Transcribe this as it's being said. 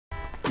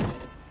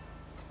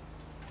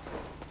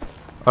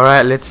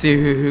Alright, let's see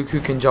who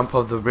can jump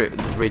off the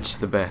bridge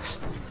the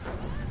best.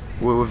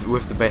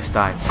 With the best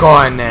dive. Go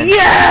on then.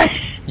 Yes!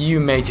 You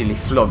majorly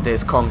flopped.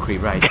 There's concrete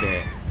right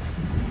there.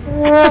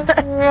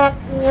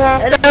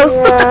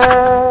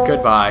 Hello.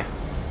 Goodbye.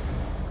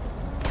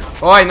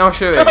 Oi, no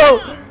shooting.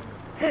 Oh.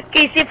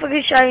 Okay, see if I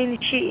can try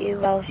and shoot you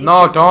while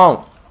No,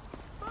 don't.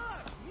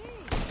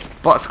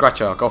 Butt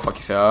scratcher. Go fuck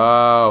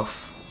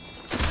yourself.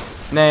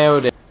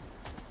 Nailed it.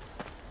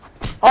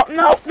 Oh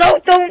no,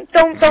 don't. Right,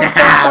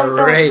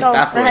 don't.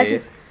 that's what Red. it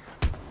is.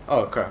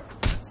 Oh crap.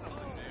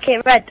 Okay,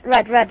 red.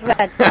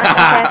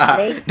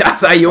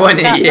 That's how you want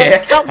it,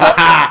 yeah? Stop.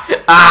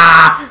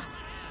 Ah!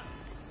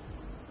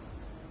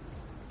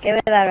 Give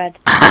me that red.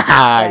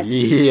 Yeah.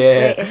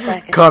 Wait a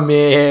second. Come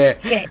here.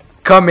 Okay.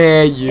 Come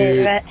here, Okay,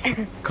 you. red.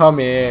 Come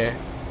here.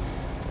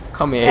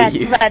 Come here,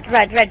 you.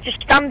 Red.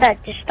 Just stand there,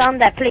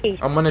 please.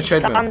 I'm on a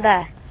treadmill. Stand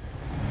there.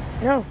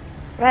 No,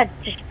 red.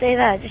 Just stay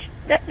there. Just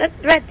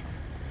red.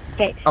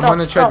 Okay. Stop, I'm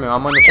on a treadmill.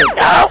 I'm on a treadmill.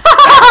 No.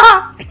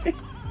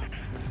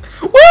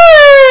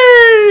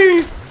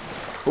 Whee!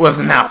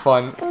 Wasn't that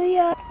fun? Oh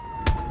yeah.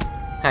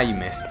 How you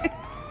missed?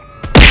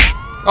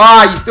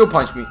 Ah, you still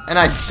punched me, and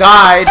I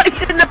died.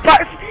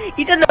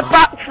 You done the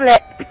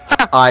backflip.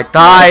 I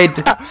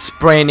died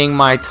spraining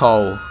my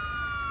toe.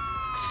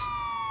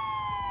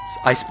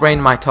 I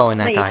sprained my toe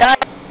and I died.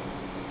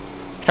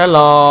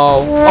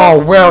 Hello.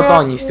 Oh, well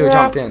done. You still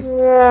jumped in.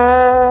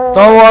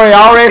 Don't worry,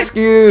 I'll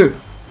rescue you.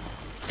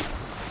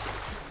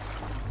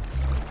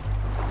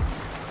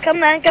 Come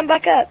man, come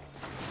back up.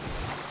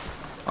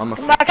 I'm a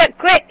Come back up,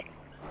 quick.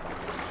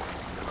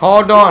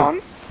 Hold Come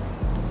on.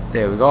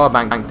 There we go. I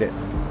banked it.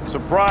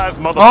 Surprise,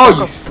 motherfucker! Oh,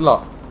 you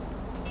slut.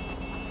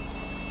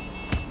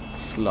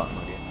 Slut,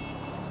 not yet.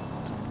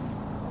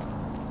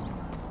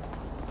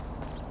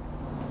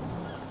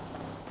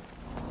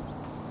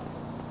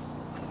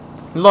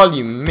 Lol,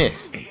 you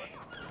missed.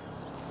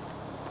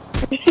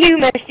 You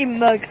missed, you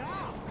mug.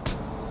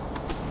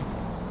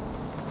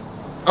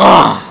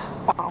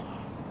 Ah!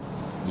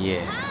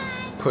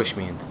 Yes. Push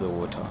me into the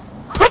water.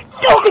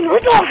 We're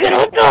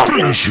talking.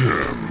 Finish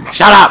him!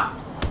 Shut up!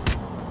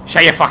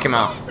 Shut your fucking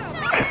mouth.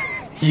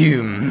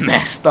 You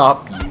messed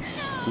up, you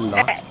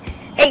slut.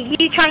 Hey,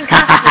 you try and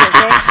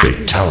catch me,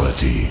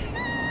 Fatality.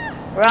 okay?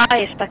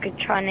 Right, if I could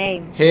try and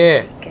aim.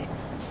 Here. Okay.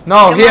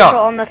 No, Get here. my foot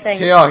on the thing.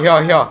 Here.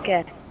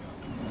 Okay.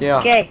 Yeah.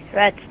 Okay,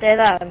 red, stay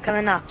there. I'm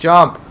coming now.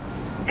 Jump.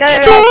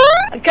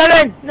 I'm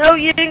coming. No,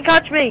 you didn't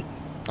catch me.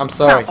 I'm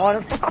sorry.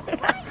 No.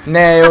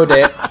 Nailed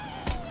it.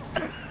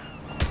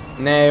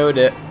 Nailed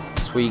it.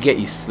 That's what you get,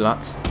 you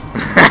sluts.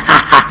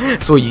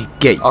 That's what you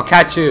get. I'll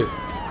catch you.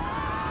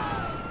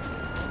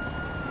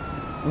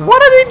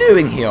 What are they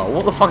doing here?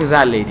 What the fuck is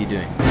that lady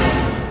doing?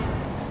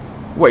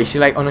 Wait,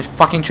 she's like on a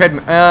fucking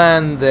treadmill.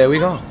 And there we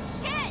go.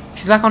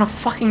 She's like on a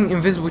fucking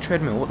invisible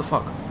treadmill. What the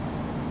fuck?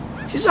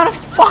 She's on a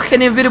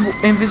fucking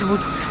invisible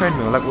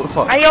treadmill. Like, what the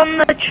fuck? Are you on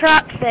the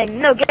track thing?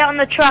 No, get on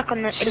the track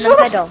in the She's on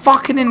middle. a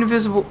fucking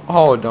invisible...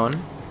 Hold on.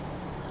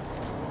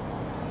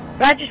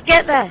 Right, just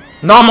get there.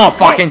 No more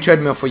fucking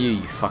treadmill for you,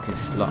 you fucking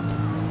slut.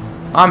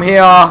 I'm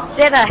here.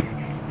 Stay there.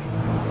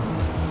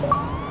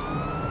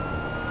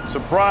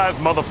 Surprise,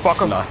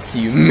 motherfucker! Sluts,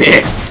 you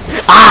missed.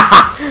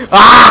 Ah!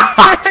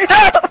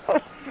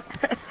 Ah!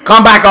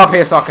 Come back up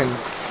here so I can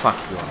fuck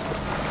you up.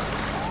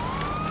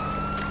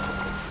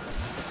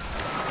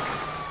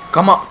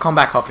 Come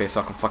back up here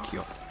so I can fuck you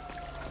up.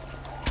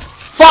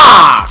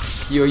 Fuck!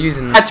 You're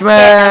using catch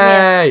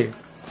me.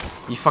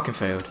 You fucking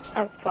failed.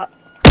 Oh, fuck.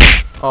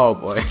 Oh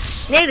boy.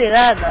 Nearly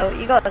there, though.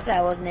 You gotta say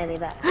I was nearly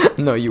there.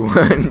 No, you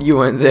weren't. You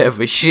weren't there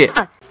for shit.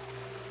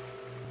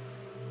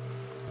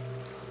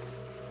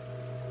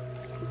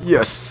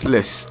 Yes,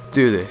 let's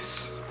do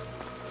this.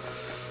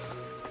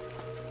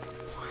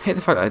 I hate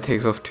the fact that it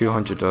takes off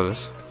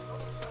 $200.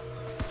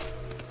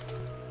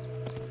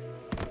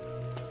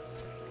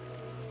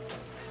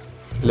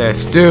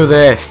 Let's do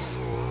this.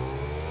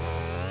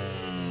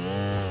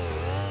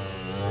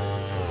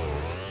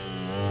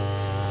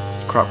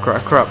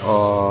 Crap.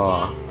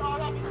 Oh.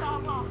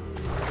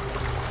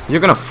 You're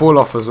gonna fall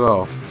off as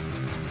well.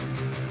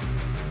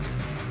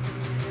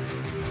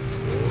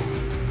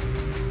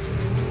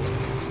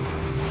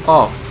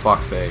 Oh, for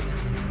fuck's sake.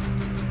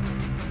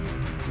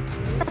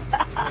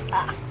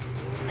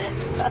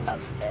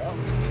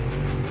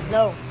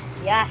 No.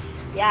 Yes.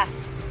 Yes.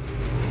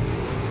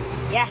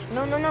 Yes.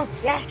 No.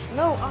 Yes.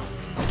 No. Oh,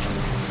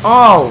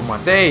 Oh,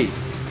 my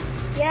days.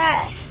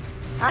 yes.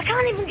 I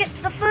can't even get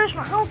to the first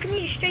one. How can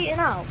you straighten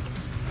out?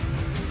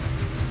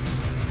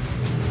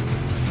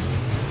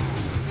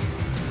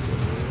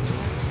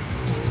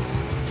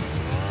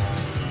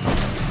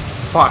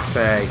 Fuck's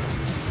sake.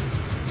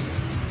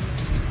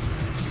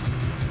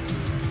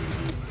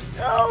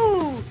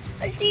 No.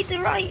 I need the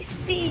right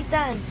speed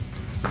then.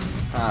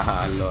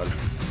 Haha, lol.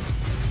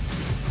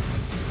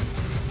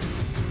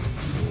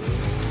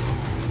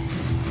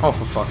 Oh,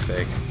 for fuck's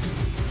sake.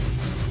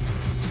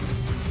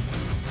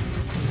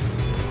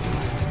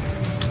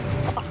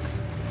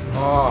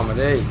 Oh, my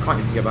days. Can't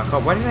even get back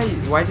up.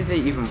 Why did they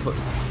even put,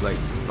 like,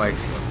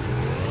 bikes here?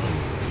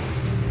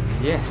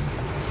 Yes.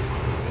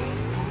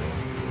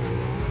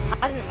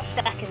 I didn't have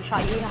a second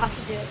try. You have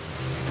to do it.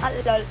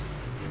 Hello.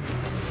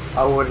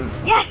 I wouldn't.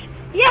 Yes!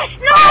 Yes!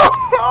 No!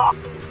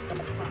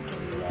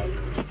 Fucking way.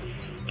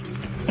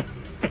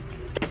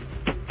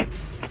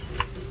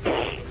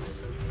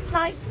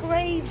 Like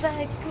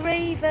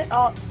graver.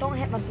 Oh, don't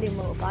hit my blue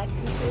motorbike.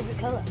 It's my favourite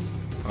colour.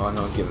 Oh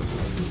no, give it to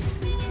me.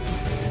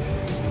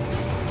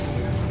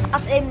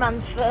 That's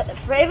Inman's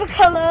favourite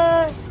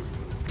colour.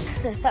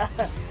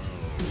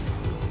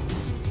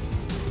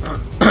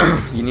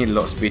 You need a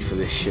lot of speed for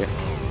this shit.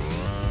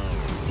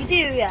 You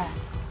do, yeah.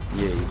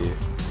 Yeah, you do.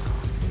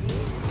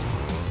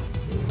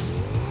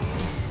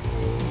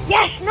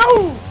 Yes!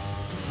 No!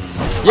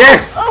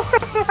 Yes! Oh,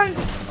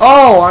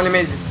 Oh, I only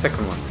made the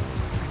second one.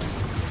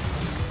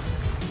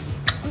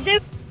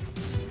 dude.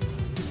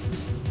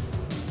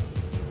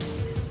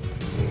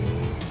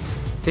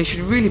 They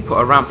should really put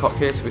a ramp up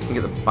here so we can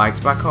get the bikes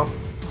back up.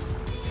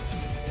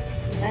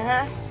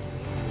 Uh-huh.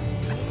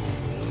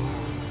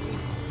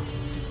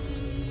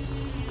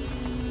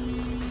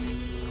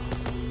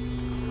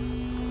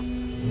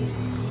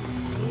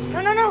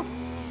 No.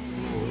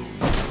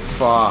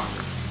 Fuck.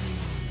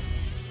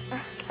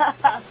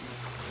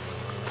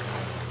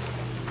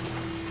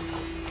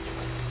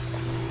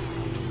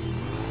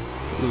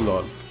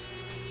 Lol.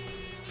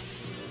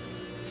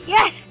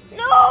 Yes!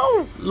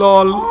 No!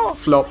 Lol. Oh,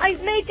 Flop. I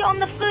made it on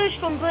the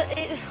first one, but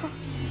it...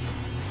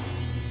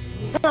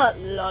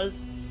 Lol.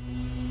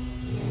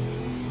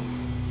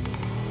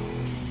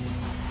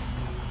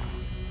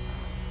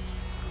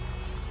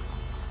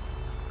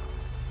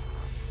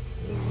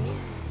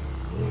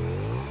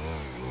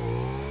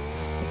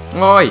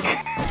 Oi!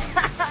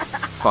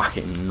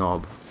 Fucking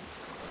knob.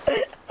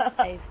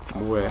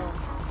 Where?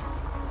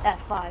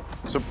 F5.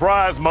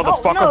 Surprise,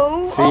 motherfucker. Oh,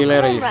 no! See you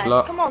later, come on, you Red.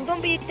 slut. Come on,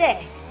 don't be a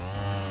dick.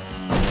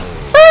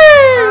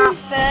 Ah,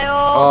 fail.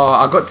 Oh,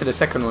 I got to the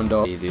second one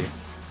though. You do.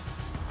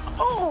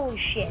 Oh,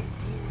 shit.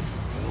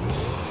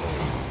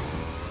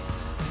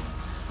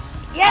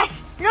 Yes!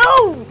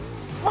 No!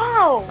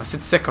 Wow! I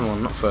said second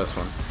one, not first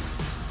one.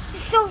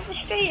 It's so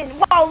frustrating.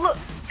 Wow, look.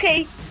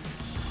 Okay.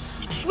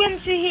 Swim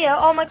to here.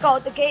 Oh my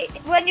god, okay.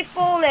 When you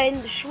fall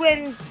in,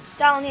 swim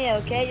down here,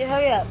 okay? You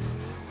hurry up.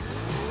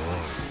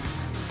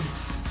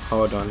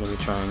 Hold on, let me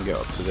try and get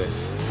up to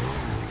this.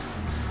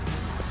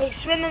 Hey,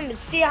 swim in,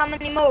 see how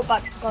many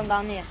motorbikes have gone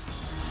down here.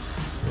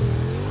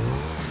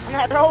 And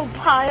that whole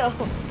pile.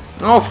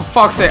 Oh, for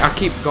fuck's sake, I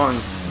keep going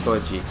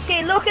dodgy.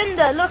 Okay, look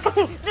under, look.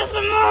 This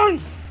is mine!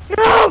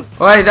 No!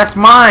 Wait, that's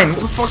mine!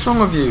 What the fuck's wrong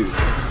with you?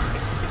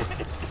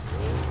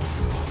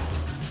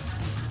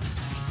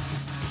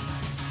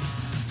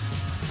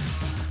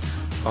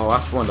 Oh, I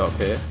spawned up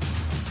here.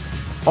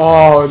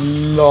 Oh,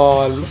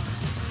 lol.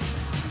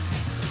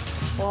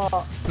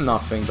 What?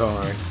 Nothing, don't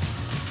worry.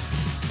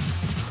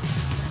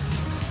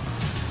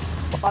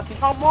 What, have you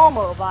found more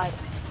motorbikes?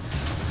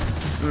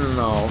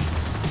 No.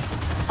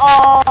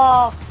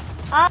 Oh,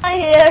 I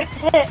hear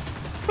it.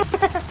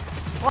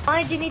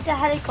 Why do you need the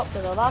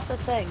helicopter though? That's the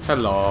thing.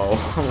 Hello,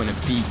 I'm gonna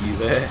beat you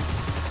there.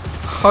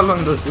 How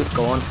long does this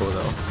go on for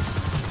though?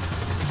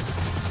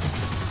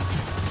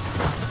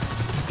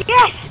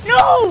 Yes!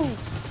 No!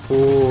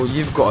 Oh,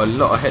 you've got a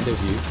lot ahead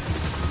of you.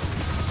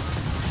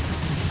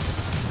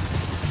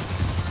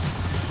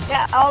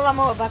 Yeah, all our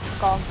motorbikes are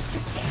gone.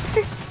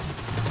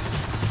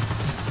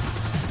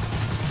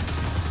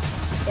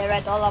 Yeah,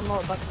 Red, all our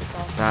motorbikes are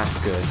gone. That's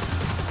good.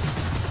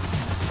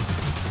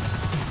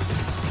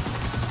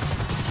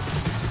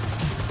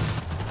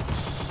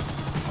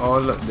 Oh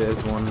look,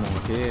 there's one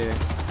more here.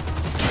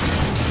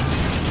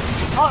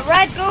 Oh,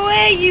 Red, go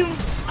away, you...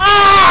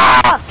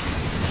 Ah!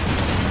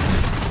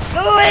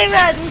 Go away,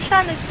 Red, I'm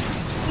trying to...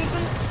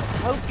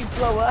 I hope you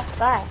blow up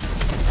there.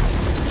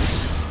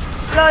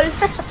 Lol.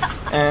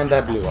 And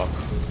I blew up.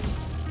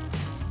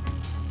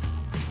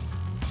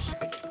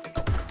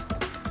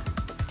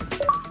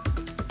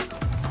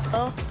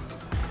 Oh.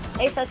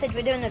 Ace, I said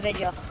we're doing a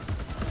video.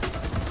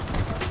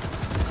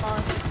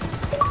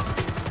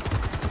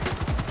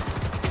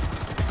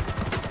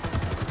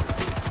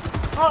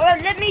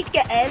 Alright, let me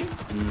get in.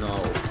 No.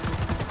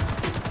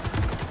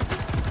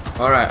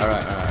 Alright.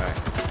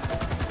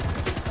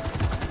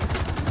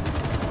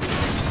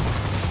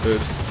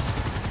 Oops.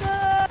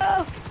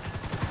 No.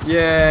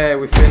 Yeah,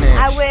 we finished.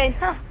 I win.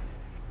 Huh.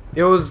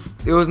 It was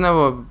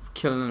never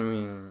killing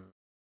me.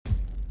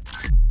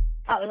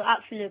 That was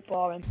absolute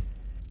boring.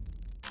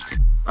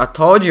 I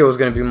told you it was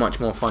gonna be much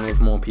more fun with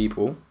more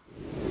people.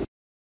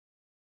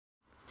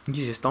 You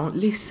just don't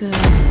listen.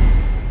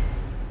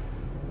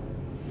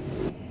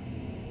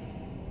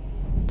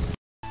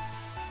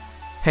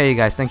 Hey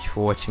guys, thank you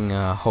for watching.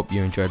 Hope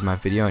you enjoyed my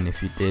video, and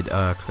if you did,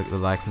 click the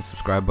like and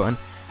subscribe button.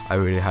 I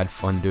really had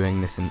fun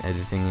doing this and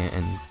editing it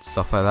and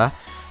stuff like that.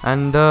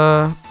 And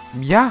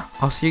yeah,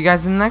 I'll see you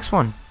guys in the next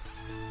one.